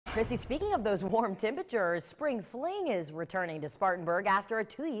Chrissy, speaking of those warm temperatures, Spring Fling is returning to Spartanburg after a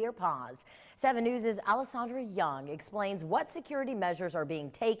 2-year pause. 7 News' Alessandra Young explains what security measures are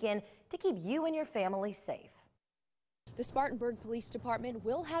being taken to keep you and your family safe. The Spartanburg Police Department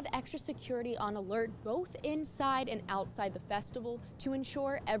will have extra security on alert both inside and outside the festival to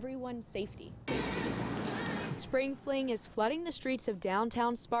ensure everyone's safety. Spring Fling is flooding the streets of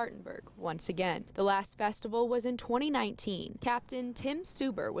downtown Spartanburg once again. The last festival was in 2019. Captain Tim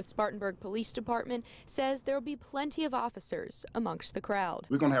Suber with Spartanburg Police Department says there will be plenty of officers amongst the crowd.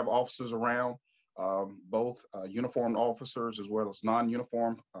 We're going to have officers around, both uniformed officers as well as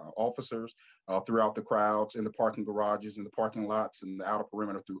non-uniformed officers throughout the crowds, in the parking garages, in the parking lots, and the outer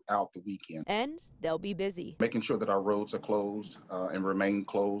perimeter throughout the weekend. And they'll be busy. Making sure that our roads are closed and remain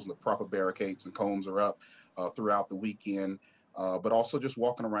closed, and the proper barricades and cones are up throughout the weekend, but also just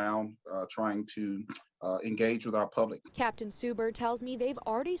walking around trying to engage with our public. Captain Suber tells me they've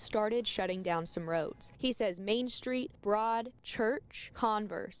already started shutting down some roads. He says Main Street, Broad, Church,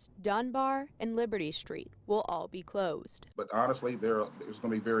 Converse, Dunbar, and Liberty Street will all be closed. But honestly, it's going to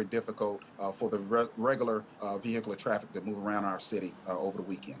be very difficult for the regular vehicular traffic to move around our city over the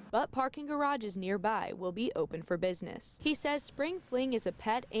weekend. But parking garages nearby will be open for business. He says Spring Fling is a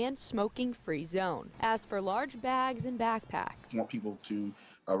pet and smoking-free zone. As for large bags and backpacks, I want people to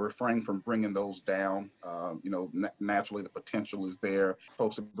refrain from bringing those down. Naturally the potential is there.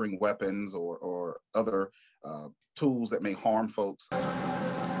 Folks that bring weapons or other tools that may harm folks.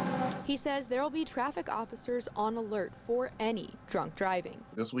 He says there will be traffic officers on alert for any drunk driving.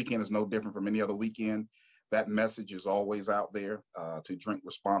 This weekend is no different from any other weekend. That message is always out there to drink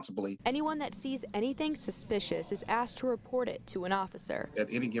responsibly. Anyone that sees anything suspicious is asked to report it to an officer. At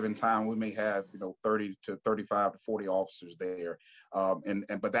any given time, we may have 30 to 35 to 40 officers there,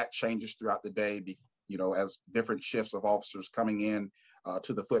 but that changes throughout the day. As different shifts of officers coming in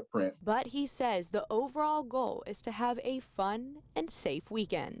to the footprint. But he says the overall goal is to have a fun and safe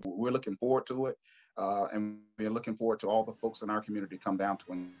weekend. We're looking forward to it, and we're looking forward to all the folks in our community to come down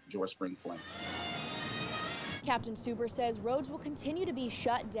to enjoy Spring Fling. Captain Suber says roads will continue to be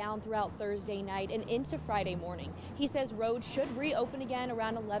shut down throughout Thursday night and into Friday morning. He says roads should reopen again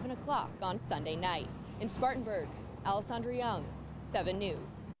around 11 o'clock on Sunday night. In Spartanburg, Alessandra Young, 7 News.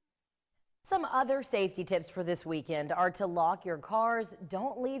 Some other safety tips for this weekend are to lock your cars,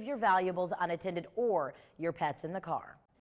 don't leave your valuables unattended or your pets in the car.